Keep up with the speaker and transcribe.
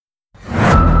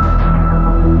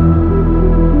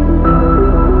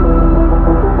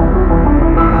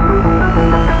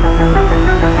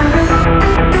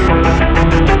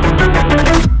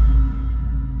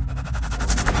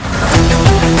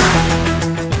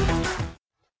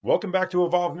Welcome back to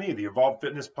Evolve Me, the Evolve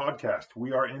Fitness podcast.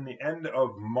 We are in the end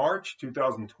of March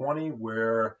 2020,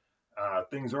 where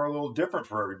things are a little different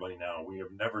for everybody now. We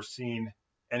have never seen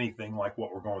anything like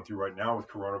what we're going through right now with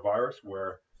coronavirus,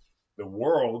 where the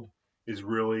world is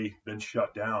really been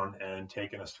shut down and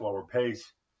taking a slower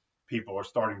pace. People are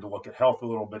starting to look at health a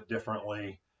little bit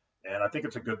differently. And I think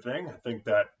it's a good thing. I think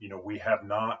that, we have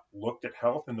not looked at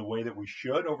health in the way that we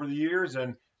should over the years.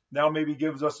 And now maybe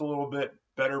gives us a little bit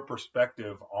better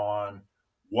perspective on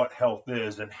what health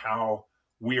is and how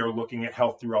we are looking at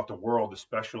health throughout the world,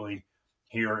 especially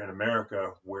here in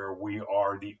America, where we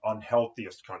are the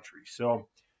unhealthiest country. So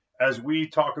as we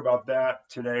talk about that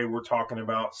today, we're talking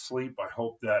about sleep. I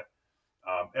hope that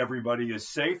everybody is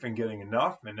safe and getting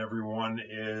enough, and everyone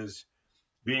is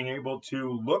being able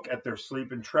to look at their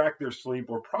sleep and track their sleep,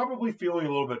 or probably feeling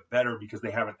a little bit better because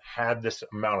they haven't had this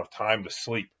amount of time to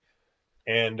sleep.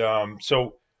 And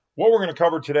so what we're going to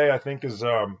cover today, I think, is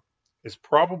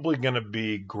probably going to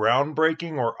be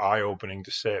groundbreaking or eye-opening,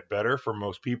 to say it better, for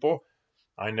most people.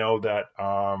 I know that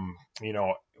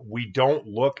we don't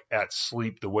look at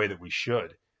sleep the way that we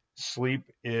should. Sleep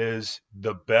is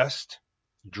the best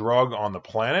drug on the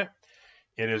planet.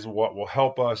 It is what will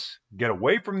help us get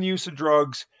away from the use of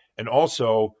drugs and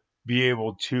also be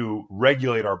able to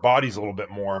regulate our bodies a little bit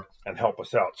more and help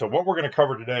us out. So what we're going to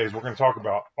cover today is we're going to talk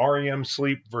about REM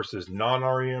sleep versus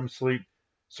non-REM sleep,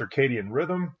 circadian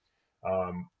rhythm,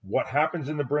 what happens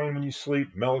in the brain when you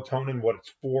sleep, melatonin, what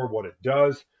it's for, what it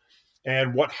does,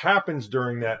 and what happens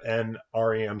during that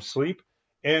NREM sleep,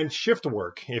 and shift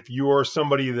work. If you are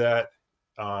somebody that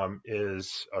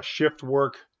is a shift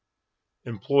work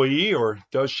employee or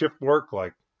does shift work,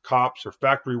 like cops or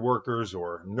factory workers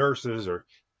or nurses or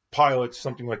pilots,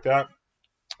 something like that,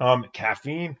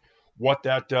 caffeine, what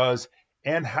that does,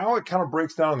 and how it kind of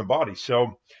breaks down in the body.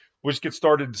 So we'll just get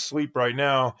started to sleep right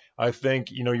now. I think,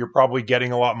 you're probably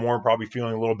getting a lot more, probably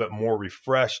feeling a little bit more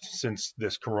refreshed since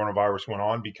this coronavirus went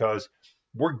on, because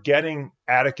we're getting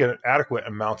adequate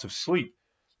amounts of sleep.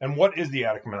 And what is the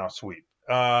adequate amount of sleep?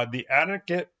 The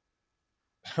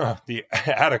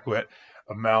adequate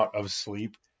amount of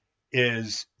sleep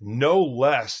is no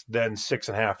less than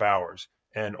 6.5 hours.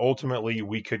 And ultimately,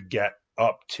 we could get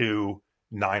up to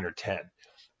 9 or 10.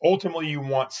 Ultimately, you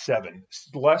want 7.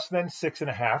 Less than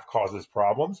 6.5 causes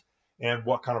problems. And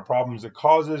what kind of problems it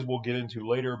causes, we'll get into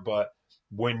later. But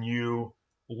when you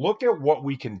look at what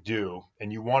we can do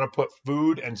and you want to put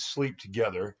food and sleep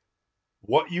together,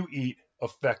 what you eat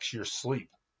affects your sleep.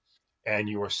 And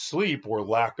your sleep or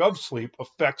lack of sleep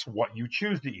affects what you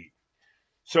choose to eat.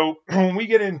 So when we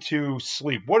get into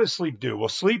sleep, what does sleep do? Well,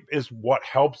 sleep is what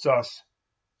helps us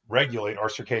regulate our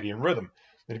circadian rhythm.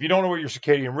 And if you don't know what your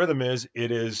circadian rhythm is,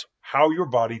 it is how your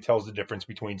body tells the difference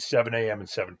between 7 a.m. and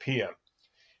 7 p.m.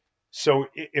 So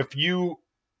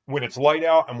when it's light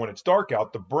out and when it's dark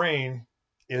out, the brain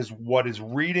is what is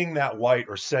reading that light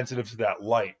or sensitive to that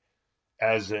light.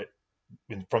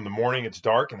 From the morning, it's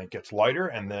dark and it gets lighter,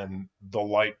 and then the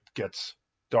light gets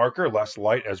darker, less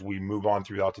light as we move on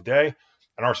throughout the day.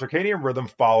 And our circadian rhythm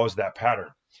follows that pattern.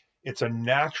 It's a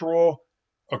natural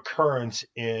occurrence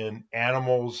in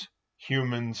animals,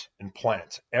 humans, and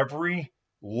plants. Every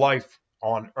life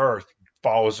on Earth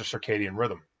follows a circadian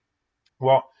rhythm.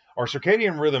 Well, our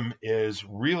circadian rhythm is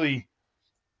really,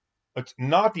 it's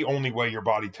not the only way your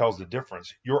body tells the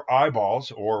difference. Your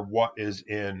eyeballs, or what is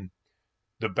in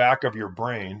the back of your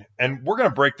brain, and we're going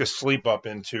to break this sleep up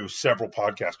into several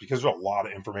podcasts because there's a lot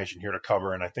of information here to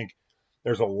cover, and I think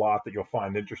there's a lot that you'll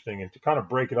find interesting. And to kind of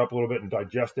break it up a little bit and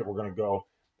digest it, we're going to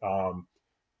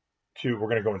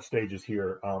go in stages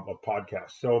here of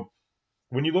podcasts. So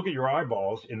when you look at your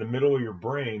eyeballs, in the middle of your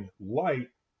brain, light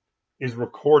is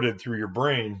recorded through your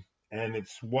brain, and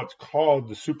it's what's called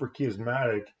the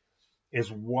suprachiasmatic,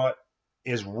 is what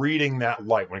is reading that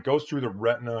light. When it goes through the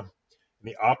retina and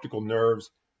the optical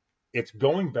nerves, it's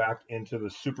going back into the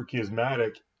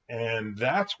suprachiasmatic, and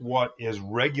that's what is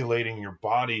regulating your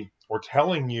body or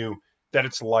telling you that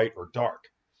it's light or dark.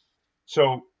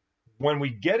 So when we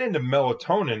get into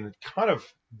melatonin, kind of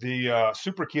the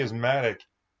suprachiasmatic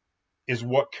is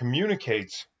what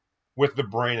communicates with the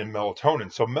brain and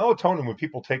melatonin. So melatonin, when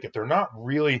people take it,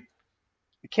 you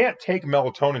can't take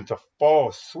melatonin to fall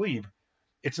asleep.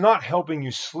 It's not helping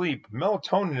you sleep.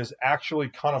 Melatonin is actually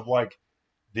kind of like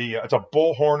it's a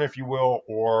bullhorn, if you will,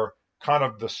 or kind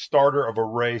of the starter of a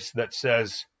race that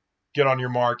says, get on your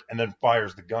mark, and then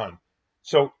fires the gun.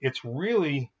 So it's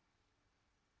really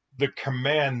the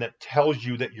command that tells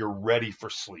you that you're ready for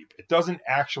sleep. It doesn't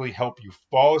actually help you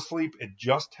fall asleep. It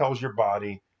just tells your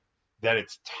body that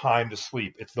it's time to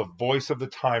sleep. It's the voice of the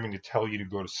timing to tell you to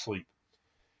go to sleep.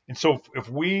 And so if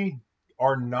we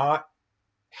are not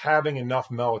having enough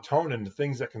melatonin. The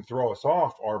things that can throw us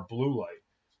off are blue light.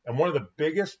 And one of the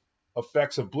biggest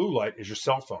effects of blue light is your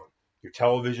cell phone, your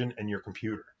television, and your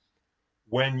computer.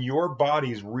 When your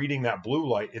body's reading that blue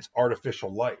light, it's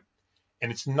artificial light.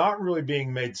 And it's not really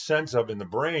being made sense of in the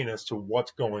brain as to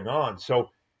what's going on. So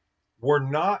we're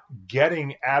not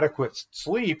getting adequate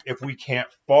sleep if we can't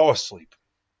fall asleep.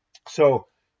 So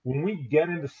when we get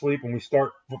into sleep and we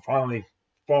start finally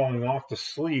falling off to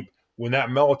sleep, when that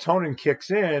melatonin kicks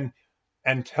in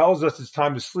and tells us it's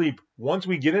time to sleep, once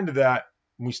we get into that,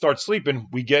 when we start sleeping,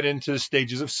 we get into the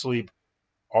stages of sleep,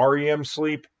 REM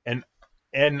sleep and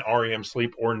NREM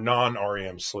sleep, or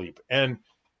non-REM sleep. And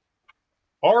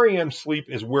REM sleep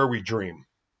is where we dream.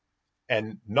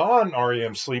 And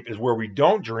non-REM sleep is where we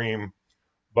don't dream,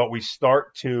 but we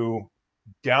start to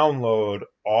download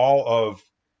all of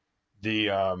the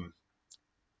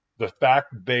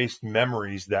fact-based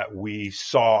memories that we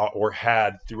saw or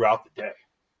had throughout the day.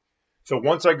 So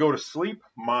once I go to sleep,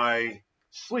 my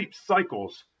sleep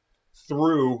cycles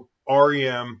through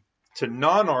REM to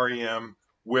non-REM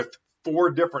with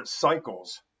 4 different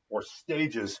cycles or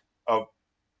stages of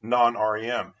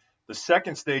non-REM. The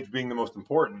second stage being the most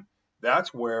important.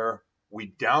 That's where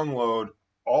we download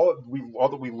all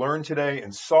that we learned today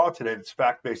and saw today, that's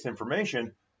fact-based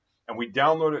information, and we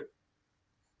download it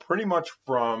pretty much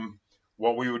from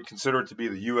what we would consider to be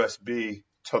the USB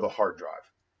to the hard drive.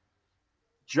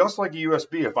 Just like a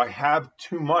USB, if I have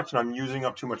too much and I'm using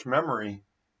up too much memory,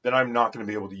 then I'm not going to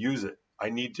be able to use it. I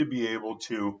need to be able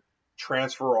to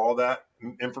transfer all that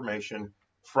information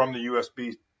from the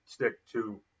USB stick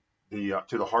to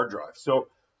the hard drive. So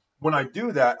when I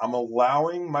do that, I'm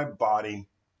allowing my body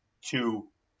to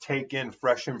take in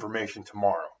fresh information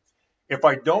tomorrow. If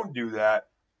I don't do that,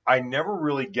 I never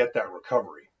really get that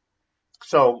recovery.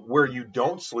 So where you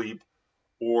don't sleep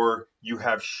or you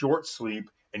have short sleep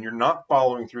and you're not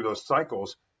following through those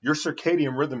cycles, your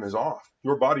circadian rhythm is off.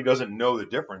 Your body doesn't know the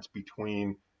difference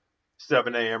between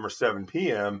 7 a.m. or 7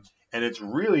 p.m. And it's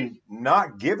really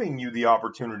not giving you the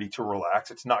opportunity to relax.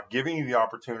 It's not giving you the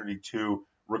opportunity to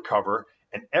recover.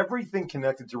 And everything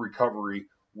connected to recovery,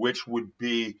 which would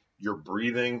be your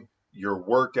breathing, your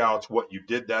workouts, what you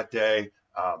did that day.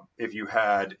 If you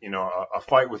had, a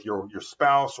fight with your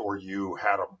spouse, or you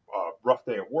had a rough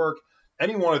day at work,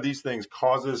 any one of these things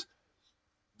causes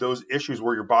those issues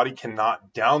where your body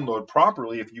cannot download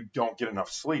properly if you don't get enough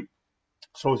sleep.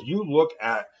 So as you look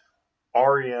at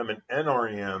REM and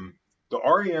NREM, the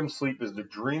REM sleep is the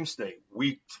dream state.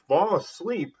 We fall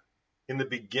asleep in the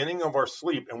beginning of our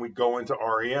sleep and we go into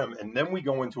REM, and then we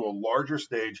go into a larger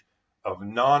stage of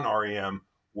non-REM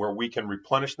where we can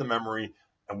replenish the memory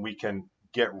and we can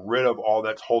get rid of all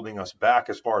that's holding us back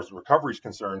as far as recovery is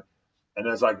concerned. And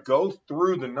as I go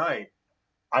through the night,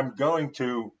 I'm going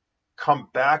to come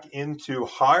back into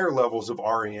higher levels of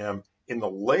REM in the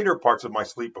later parts of my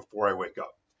sleep before I wake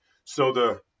up. So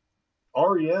the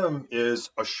REM is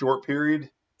a short period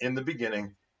in the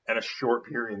beginning and a short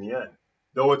period in the end.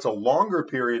 Though it's a longer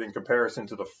period in comparison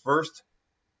to the first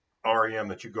REM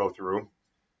that you go through,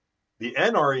 the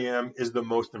NREM is the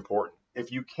most important.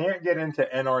 If you can't get into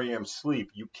NREM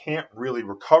sleep, you can't really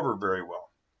recover very well.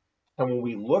 And when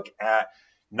we look at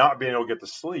not being able to get to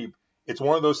sleep, it's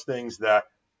one of those things that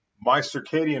my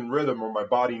circadian rhythm or my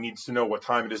body needs to know what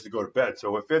time it is to go to bed.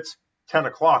 So if it's 10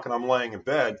 o'clock and I'm laying in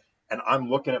bed and I'm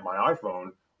looking at my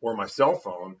iPhone or my cell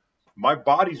phone, my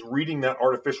body's reading that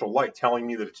artificial light telling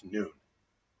me that it's noon.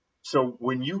 So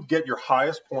when you get your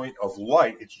highest point of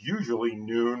light, it's usually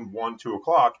noon, 1, 2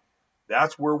 o'clock.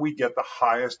 That's where we get the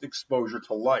highest exposure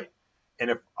to light. And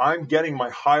if I'm getting my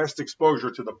highest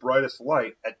exposure to the brightest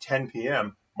light at 10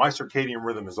 p.m., my circadian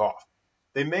rhythm is off.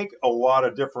 They make a lot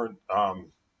of different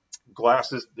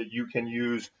glasses that you can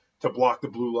use to block the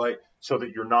blue light so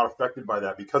that you're not affected by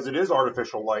that, because it is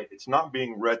artificial light. It's not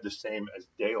being read the same as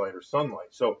daylight or sunlight.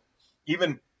 So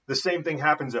even the same thing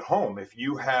happens at home. If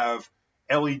you have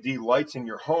LED lights in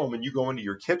your home and you go into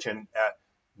your kitchen at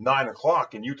 9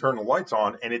 o'clock and you turn the lights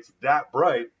on and it's that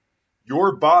bright,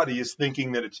 your body is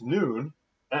thinking that it's noon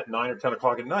at 9 or 10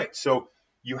 o'clock at night. So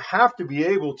you have to be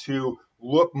able to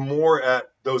look more at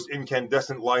those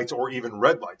incandescent lights or even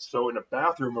red lights. So in a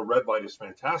bathroom, a red light is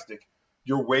fantastic.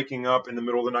 You're waking up in the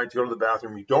middle of the night to go to the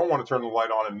bathroom. You don't want to turn the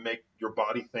light on and make your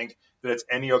body think that it's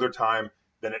any other time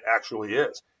than it actually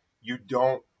is. You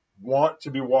don't want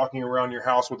to be walking around your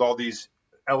house with all these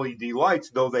LED lights,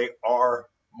 though they are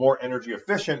more energy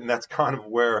efficient. And that's kind of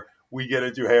where we get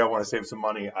into, hey, I want to save some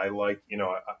money. I like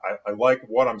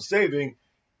what I'm saving.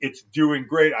 It's doing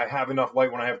great. I have enough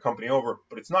light when I have company over,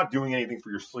 but it's not doing anything for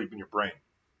your sleep and your brain.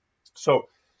 So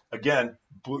again,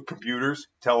 computers,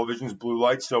 televisions, blue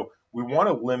lights. So we want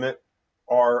to limit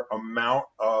our amount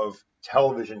of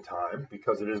television time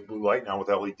because it is blue light now with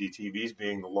LED TVs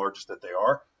being the largest that they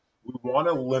are. We want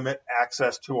to limit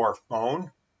access to our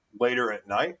phone later at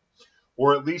night,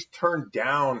 or at least turn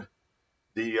down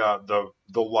the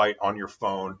light on your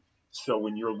phone. So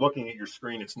when you're looking at your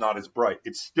screen, it's not as bright.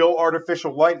 It's still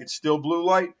artificial light. It's still blue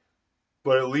light,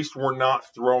 but at least we're not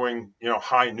throwing,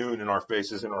 high noon in our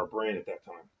faces in our brain at that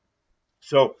time.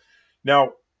 So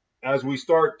now, as we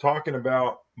start talking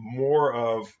about more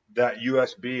of that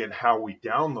USB and how we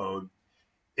download,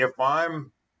 if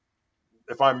I'm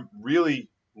really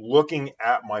looking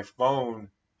at my phone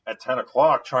at 10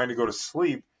 o'clock trying to go to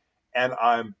sleep, and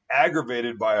I'm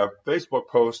aggravated by a Facebook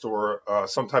post or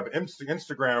some type of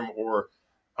Instagram or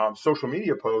social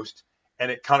media post, and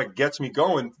it kind of gets me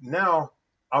going, now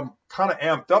I'm kind of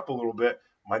amped up a little bit.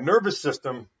 My nervous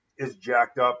system is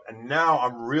jacked up, and now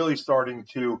I'm really starting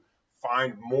to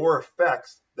find more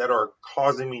effects that are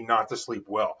causing me not to sleep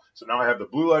well. So now I have the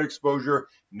blue light exposure.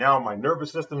 Now my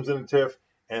nervous system's in a tiff,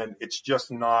 and it's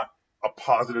just not a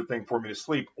positive thing for me to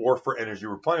sleep or for energy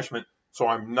replenishment. So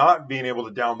I'm not being able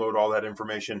to download all that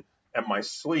information, and my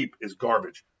sleep is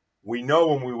garbage. We know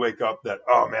when we wake up that,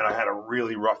 oh man, I had a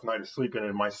really rough night of sleeping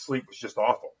and my sleep was just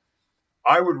awful.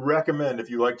 I would recommend, if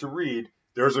you like to read,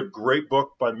 there's a great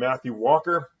book by Matthew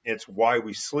Walker. It's Why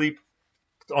We Sleep.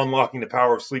 It's Unlocking the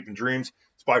Power of Sleep and Dreams.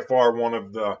 It's by far one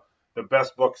of the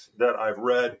best books that I've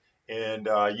read, and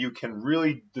you can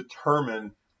really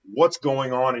determine what's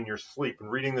going on in your sleep. And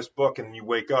reading this book and you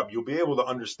wake up, you'll be able to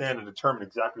understand and determine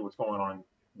exactly what's going on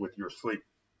with your sleep.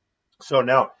 So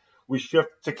now we shift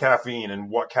to caffeine and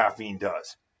what caffeine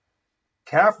does.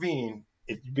 Caffeine,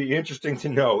 it'd be interesting to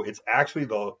know, it's actually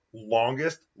the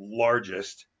longest,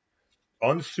 largest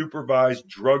unsupervised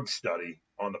drug study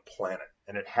on the planet,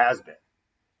 and it has been.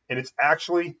 And it's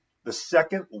actually the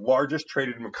second largest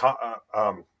traded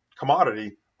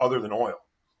commodity other than oil.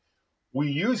 We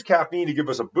use caffeine to give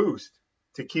us a boost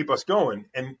to keep us going,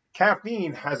 and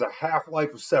caffeine has a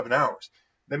half-life of 7 hours.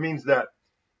 That means that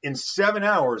in 7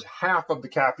 hours, half of the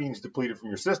caffeine is depleted from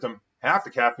your system, half the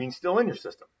caffeine is still in your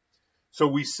system. So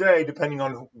we say, depending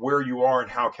on where you are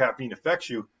and how caffeine affects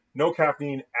you, no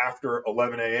caffeine after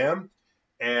 11 a.m.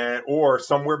 or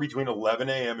somewhere between 11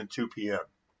 a.m. and 2 p.m.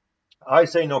 I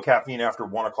say no caffeine after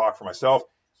 1 o'clock for myself,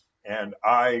 and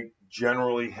I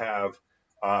generally have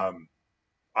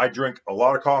I drink a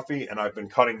lot of coffee, and I've been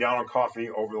cutting down on coffee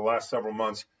over the last several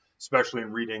months, especially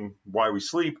in reading Why We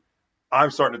Sleep.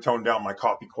 I'm starting to tone down my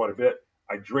coffee quite a bit.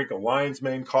 I drink a Lion's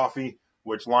Mane coffee,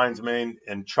 which Lion's Mane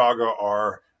and chaga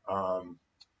are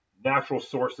natural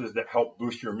sources that help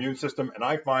boost your immune system. And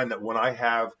I find that when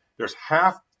there's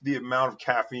half the amount of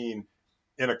caffeine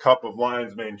in a cup of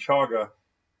Lion's Mane chaga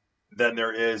than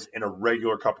there is in a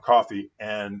regular cup of coffee.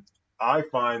 And I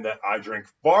find that I drink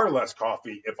far less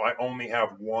coffee if I only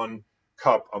have 1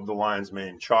 cup of the Lion's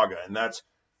Mane chaga. And that's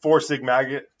Four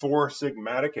Sigmatic.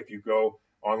 If you go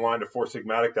online to Four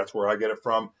Sigmatic, that's where I get it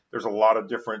from. There's a lot of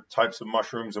different types of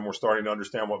mushrooms, and we're starting to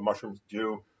understand what mushrooms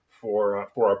do for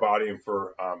our body and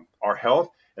for our health.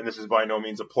 And this is by no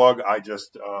means a plug.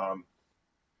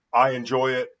 I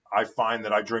enjoy it. I find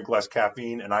that I drink less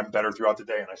caffeine and I'm better throughout the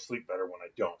day, and I sleep better when I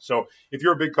don't. So if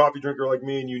you're a big coffee drinker like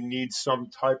me and you need some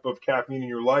type of caffeine in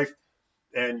your life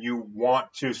and you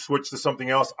want to switch to something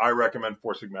else, I recommend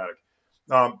Four Sigmatic.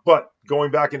 But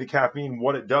going back into caffeine,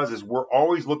 what it does is we're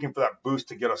always looking for that boost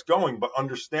to get us going, but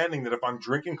understanding that if I'm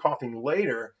drinking coffee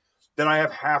later, then I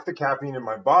have half the caffeine in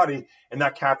my body, and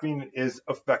that caffeine is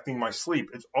affecting my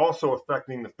sleep. It's also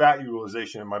affecting the fat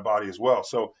utilization in my body as well.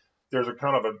 So there's a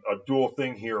kind of a dual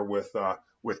thing here with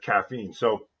caffeine.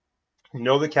 So you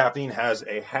know that caffeine has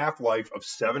a half-life of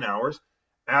 7 hours.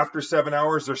 After 7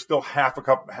 hours, there's still half of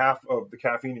the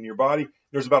caffeine in your body.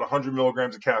 There's about 100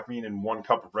 milligrams of caffeine in 1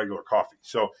 cup of regular coffee.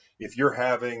 So if you're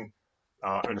having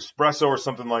an espresso or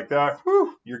something like that,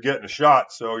 you're getting a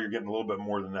shot. So you're getting a little bit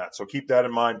more than that. So keep that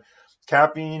in mind.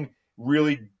 Caffeine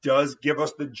really does give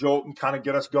us the jolt and kind of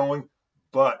get us going,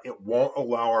 but it won't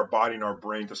allow our body and our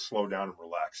brain to slow down and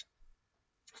relax.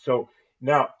 So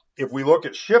now, if we look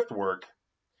at shift work,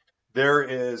 there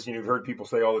is, you've heard people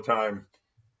say all the time,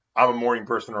 I'm a morning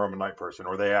person or I'm a night person,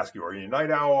 or they ask you, are you a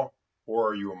night owl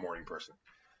or are you a morning person?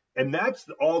 And that's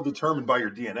all determined by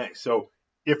your DNA. So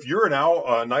if you're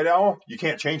a night owl, you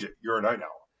can't change it. You're a night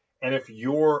owl. And if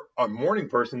you're a morning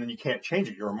person, then you can't change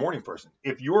it. You're a morning person.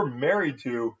 If you're married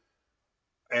to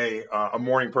a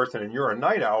morning person and you're a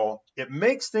night owl, it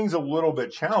makes things a little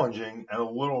bit challenging and a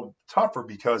little tougher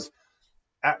because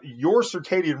your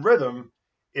circadian rhythm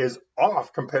is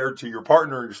off compared to your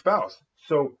partner or your spouse.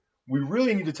 So we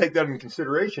really need to take that into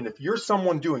consideration. If you're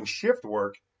someone doing shift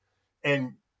work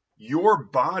and your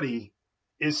body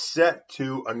is set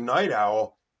to a night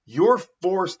owl, you're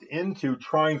forced into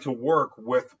trying to work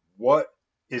with what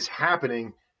is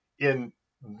happening in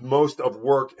most of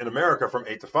work in America from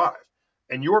 8 to 5.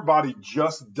 And your body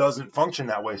just doesn't function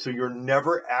that way. So you're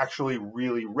never actually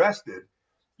really rested.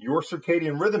 Your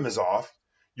circadian rhythm is off.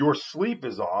 Your sleep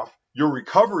is off. Your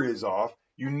recovery is off.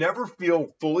 You never feel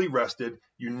fully rested.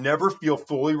 You never feel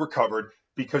fully recovered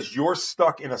because you're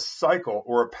stuck in a cycle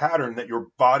or a pattern that your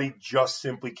body just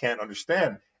simply can't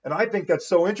understand. And I think that's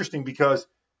so interesting because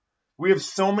we have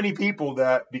so many people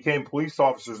that became police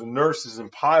officers and nurses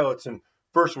and pilots and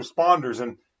first responders,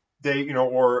 and they,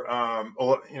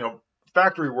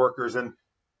 factory workers, and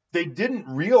they didn't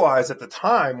realize at the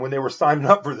time when they were signing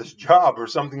up for this job or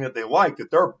something that they liked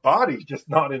that their body's just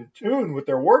not in tune with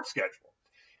their work schedule.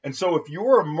 And so if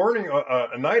you're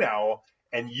a night owl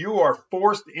and you are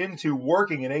forced into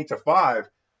working in 8 to 5,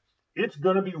 it's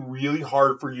going to be really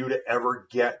hard for you to ever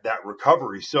get that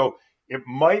recovery. So it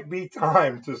might be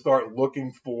time to start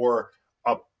looking for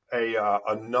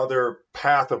another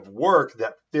path of work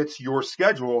that fits your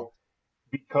schedule,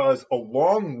 because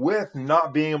along with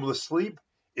not being able to sleep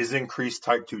is increased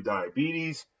type 2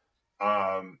 diabetes,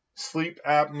 sleep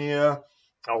apnea,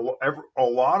 a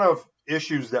lot of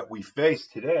issues that we face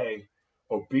today,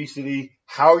 obesity,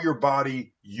 how your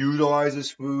body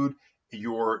utilizes food,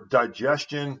 your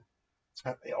digestion,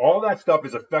 all that stuff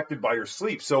is affected by your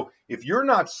sleep. So if you're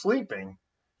not sleeping,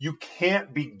 you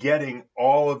can't be getting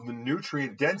all of the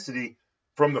nutrient density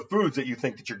from the foods that you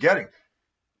think that you're getting.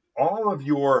 All of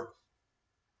your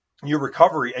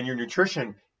recovery and your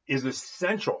nutrition is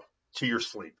essential to your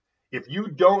sleep. If you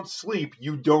don't sleep,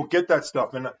 you don't get that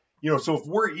stuff. And, so if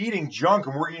we're eating junk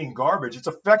and we're eating garbage, it's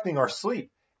affecting our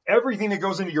sleep. Everything that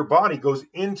goes into your body goes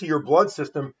into your blood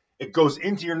system, it goes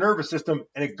into your nervous system,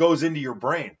 and it goes into your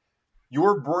brain.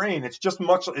 Your brain,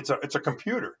 it's a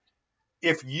computer.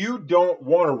 If you don't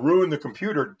want to ruin the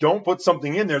computer, don't put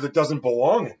something in there that doesn't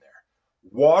belong in there.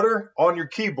 Water on your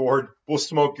keyboard will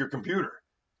smoke your computer.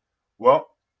 Well,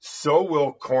 so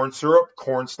will corn syrup,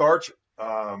 cornstarch,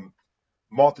 maltodextrin,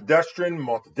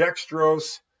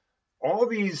 maltodextrose. All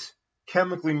these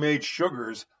chemically made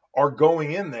sugars are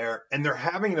going in there, and they're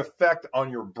having an effect on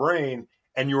your brain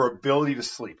and your ability to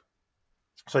sleep.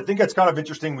 So I think that's kind of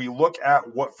interesting. We look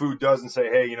at what food does and say,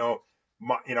 hey, I'm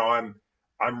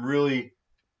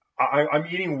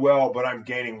eating well, but I'm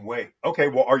gaining weight. Okay,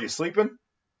 well, are you sleeping?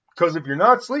 Because if you're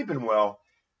not sleeping well,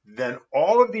 then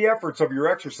all of the efforts of your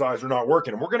exercise are not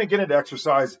working. And we're going to get into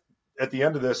exercise at the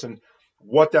end of this and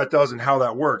what that does and how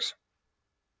that works.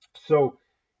 So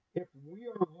if we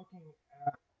are looking at,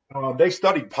 they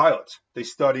studied pilots. They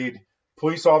studied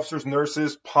police officers,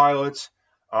 nurses, pilots,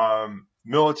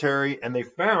 military, and they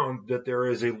found that there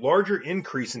is a larger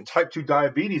increase in type 2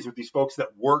 diabetes with these folks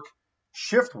that work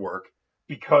shift work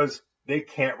because they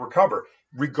can't recover.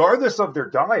 Regardless of their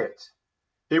diets,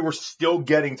 they were still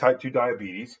getting type 2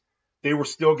 diabetes. They were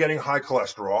still getting high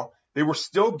cholesterol. They were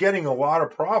still getting a lot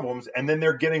of problems, and then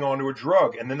they're getting onto a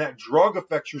drug, and then that drug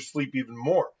affects your sleep even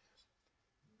more.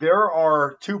 There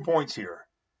are 2 points here.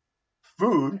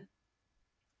 Food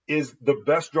is the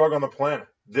best drug on the planet.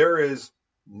 There is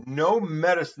no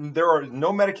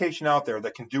medication out there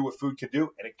that can do what food can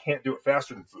do, and it can't do it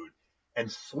faster than food.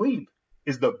 And sleep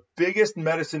is the biggest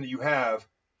medicine that you have.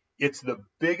 It's the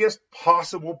biggest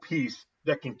possible piece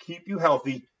that can keep you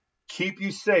healthy, keep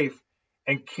you safe,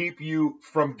 and keep you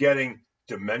from getting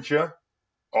dementia,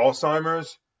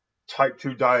 Alzheimer's, type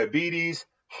 2 diabetes,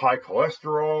 high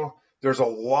cholesterol. There's a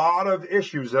lot of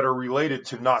issues that are related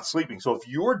to not sleeping. So if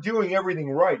you're doing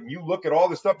everything right and you look at all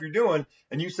the stuff you're doing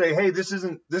and you say, hey, this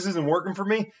isn't working for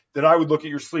me, then I would look at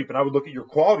your sleep and I would look at your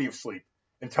quality of sleep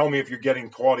and tell me if you're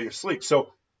getting quality of sleep.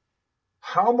 So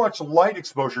how much light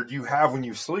exposure do you have when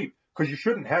you sleep? Because you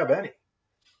shouldn't have any.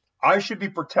 I should be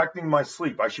protecting my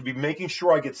sleep. I should be making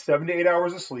sure I get 7 to 8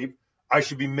 hours of sleep. I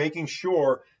should be making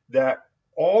sure that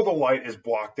all the light is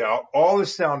blocked out, all the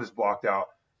sound is blocked out,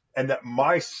 and that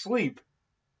my sleep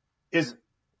is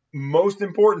most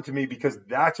important to me because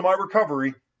that's my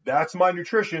recovery, that's my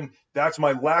nutrition, that's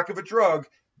my lack of a drug,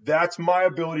 that's my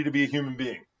ability to be a human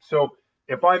being. So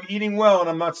if I'm eating well and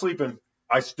I'm not sleeping,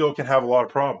 I still can have a lot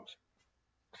of problems.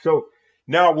 So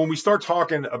now when we start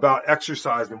talking about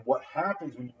exercise and what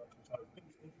happens when you exercise, I think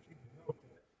it's interesting to note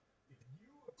that if you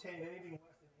obtain anything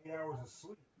less than 8 hours of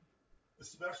sleep,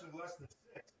 especially less than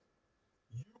 6,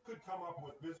 you could come up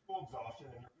with physical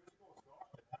exhaustion, and your physical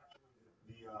exhaustion, actually,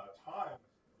 the time of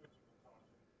physical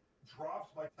exhaustion drops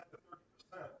by 10 to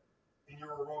 30% in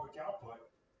your aerobic output,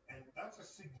 and that's a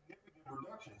significant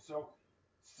reduction. So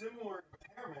similar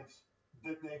impairments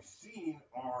that they've seen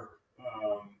are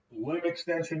limb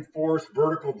extension force,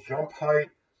 vertical jump height,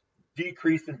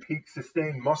 decrease in peak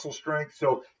sustained muscle strength.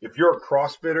 So if you're a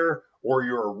CrossFitter or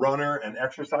you're a runner and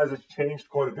exercise has changed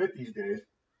quite a bit these days,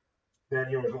 then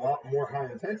there's a lot more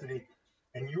high intensity,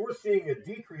 and you're seeing a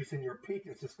decrease in your peak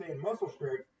and sustained muscle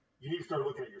strength, you need to start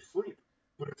looking at your sleep.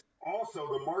 But it's also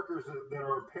the markers that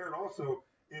are impaired also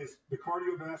is the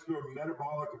cardiovascular,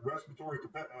 metabolic, respiratory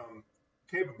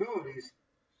capabilities.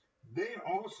 They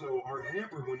also are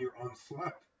hampered when you're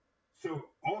unslept. So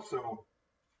also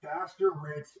faster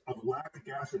rates of lactic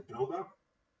acid buildup,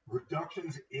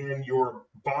 reductions in your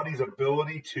body's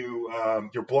ability to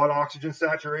your blood oxygen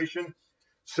saturation.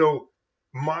 So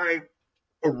my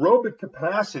aerobic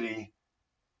capacity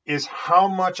is how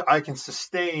much I can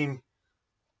sustain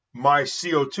my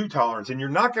CO2 tolerance. And you're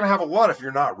not going to have a lot if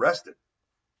you're not rested.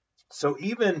 So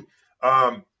even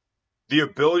the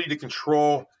ability to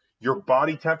control your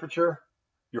body temperature,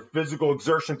 your physical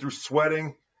exertion through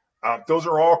sweating, those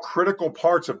are all critical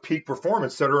parts of peak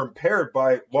performance that are impaired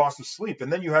by loss of sleep.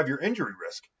 And then you have your injury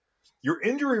risk. Your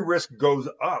injury risk goes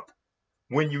up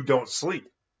when you don't sleep.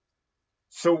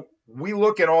 So we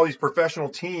look at all these professional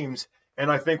teams,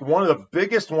 and I think one of the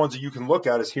biggest ones that you can look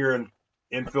at is here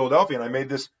in Philadelphia. And I made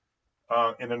this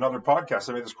in another podcast.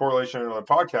 I made this correlation in another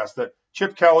podcast that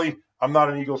Chip Kelly, I'm not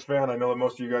an Eagles fan. I know that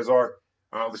most of you guys are,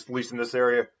 at least in this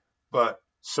area. But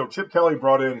so Chip Kelly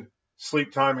brought in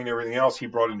sleep timing and everything else. He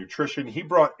brought in nutrition. He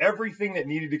brought everything that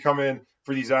needed to come in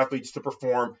for these athletes to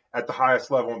perform at the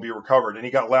highest level and be recovered. And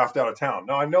he got laughed out of town.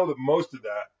 Now, I know that most of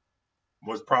that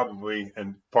was probably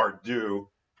in part due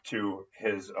to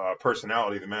his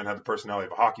personality. The man had the personality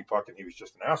of a hockey puck, and he was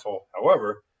just an asshole.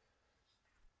 However,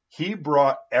 he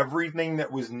brought everything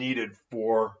that was needed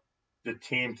for the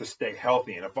team to stay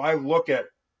healthy. And if I look at,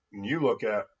 and you look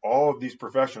at all of these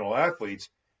professional athletes,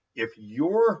 if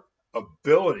your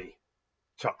ability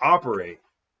to operate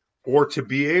or to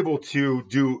be able to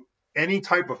do any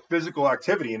type of physical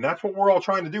activity, and that's what we're all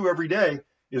trying to do every day,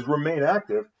 is remain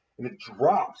active, and it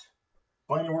drops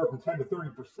by anywhere from 10 to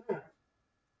 30%,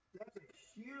 that's a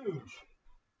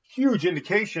huge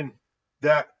indication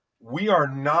that we are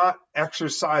not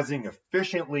exercising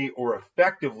efficiently or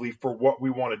effectively for what we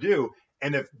want to do.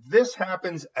 And if this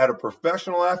happens at a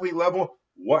professional athlete level,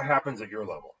 what happens at your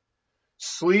level?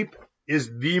 Sleep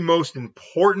is the most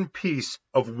important piece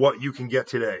of what you can get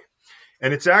today.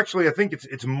 And it's actually, I think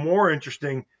it's more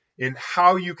interesting in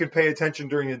how you can pay attention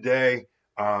during the day,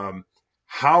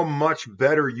 how much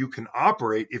better you can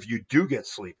operate if you do get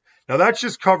sleep. Now, that's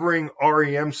just covering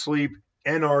REM sleep,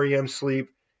 NREM sleep,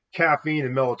 caffeine,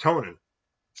 and melatonin.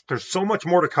 There's so much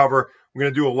more to cover. We're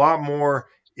going to do a lot more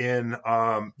in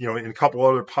a couple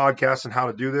other podcasts on how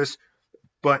to do this.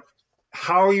 But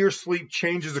how your sleep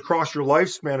changes across your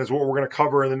lifespan is what we're going to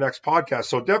cover in the next podcast.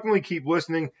 So definitely keep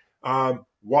listening.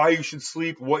 Why you should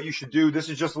sleep, what you should do. This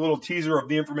is just a little teaser of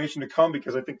the information to come,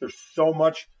 because I think there's so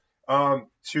much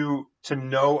to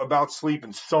know about sleep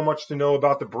and so much to know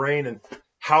about the brain and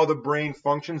how the brain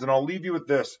functions. And I'll leave you with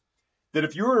this, that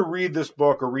if you were to read this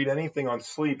book or read anything on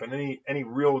sleep and any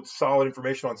real solid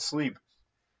information on sleep,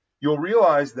 you'll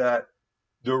realize that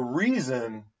the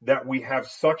reason that we have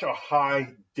such a high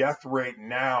death rate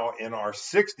now in our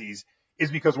 60s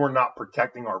is because we're not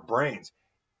protecting our brains.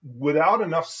 Without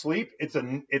enough sleep,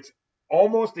 it's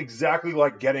almost exactly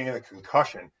like getting a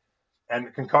concussion,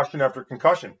 and concussion after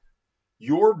concussion.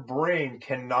 Your brain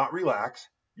cannot relax,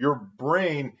 your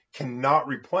brain cannot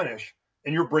replenish,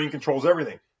 and your brain controls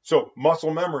everything. So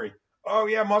muscle memory. Oh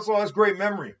yeah, muscle has great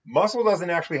memory. Muscle doesn't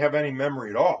actually have any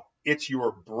memory at all. It's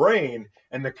your brain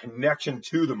and the connection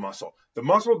to the muscle. The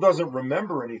muscle doesn't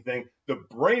remember anything. The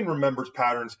brain remembers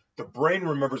patterns. The brain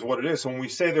remembers what it is. So when we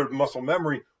say there's muscle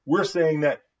memory, we're saying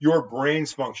that your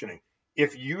brain's functioning.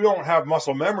 If you don't have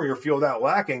muscle memory or feel that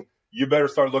lacking, you better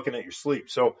start looking at your sleep.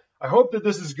 So I hope that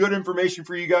this is good information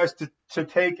for you guys to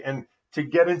take and to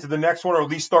get into the next one, or at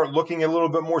least start looking at a little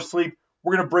bit more sleep.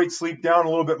 We're going to break sleep down a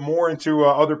little bit more into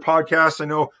other podcasts. I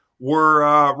know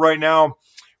we're right now,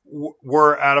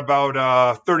 we're at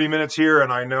about 30 minutes here,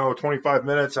 and I know 25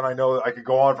 minutes, and I know that I could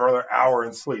go on for another hour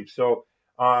in sleep. So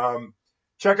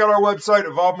check out our website,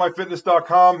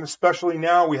 evolvemyfitness.com. Especially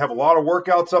now, we have a lot of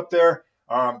workouts up there.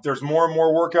 There's more and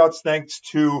more workouts thanks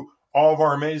to all of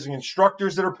our amazing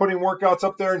instructors that are putting workouts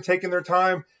up there and taking their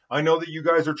time. I know that you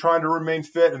guys are trying to remain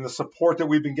fit, and the support that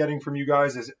we've been getting from you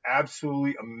guys is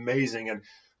absolutely amazing. And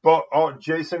but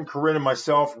Jason, Corinne, and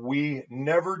myself, we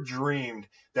never dreamed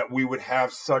that we would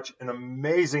have such an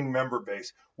amazing member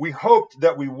base. We hoped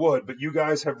that we would, but you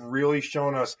guys have really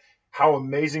shown us how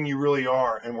amazing you really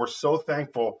are, and we're so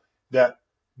thankful that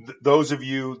those of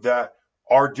you that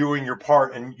are doing your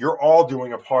part, and you're all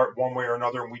doing a part one way or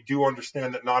another, and we do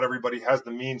understand that not everybody has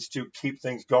the means to keep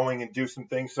things going and do some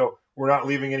things, so we're not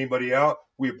leaving anybody out.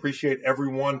 We appreciate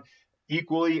everyone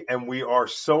equally, and we are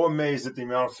so amazed at the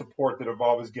amount of support that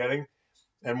Evolve is getting.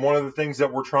 And one of the things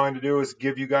that we're trying to do is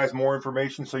give you guys more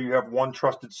information so you have one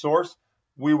trusted source.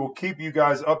 We will keep you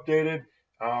guys updated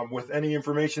with any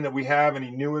information that we have,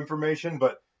 any new information,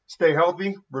 but stay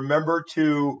healthy. Remember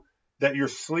that your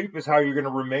sleep is how you're going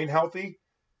to remain healthy,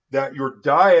 that your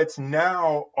diets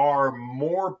now are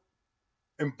more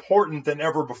important than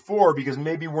ever before because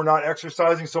maybe we're not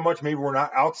exercising so much. Maybe we're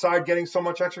not outside getting so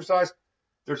much exercise.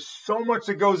 There's so much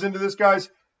that goes into this, guys.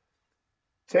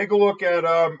 Take a look at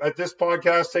this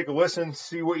podcast. Take a listen.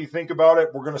 See what you think about it.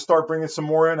 We're going to start bringing some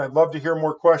more in. I'd love to hear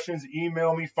more questions.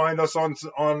 Email me. Find us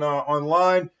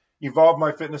online.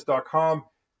 EvolveMyFitness.com.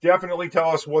 Definitely tell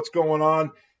us what's going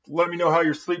on. Let me know how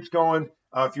your sleep's going.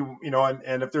 If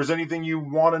if there's anything you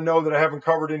want to know that I haven't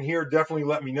covered in here, definitely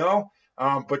let me know.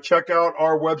 But check out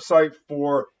our website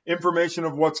for information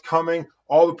of what's coming.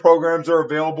 All the programs are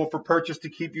available for purchase to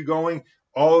keep you going.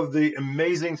 All of the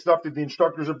amazing stuff that the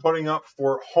instructors are putting up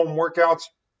for home workouts.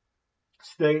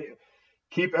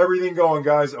 Keep everything going,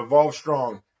 guys. Evolve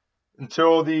strong.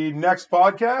 Until the next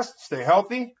podcast, stay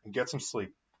healthy and get some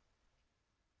sleep.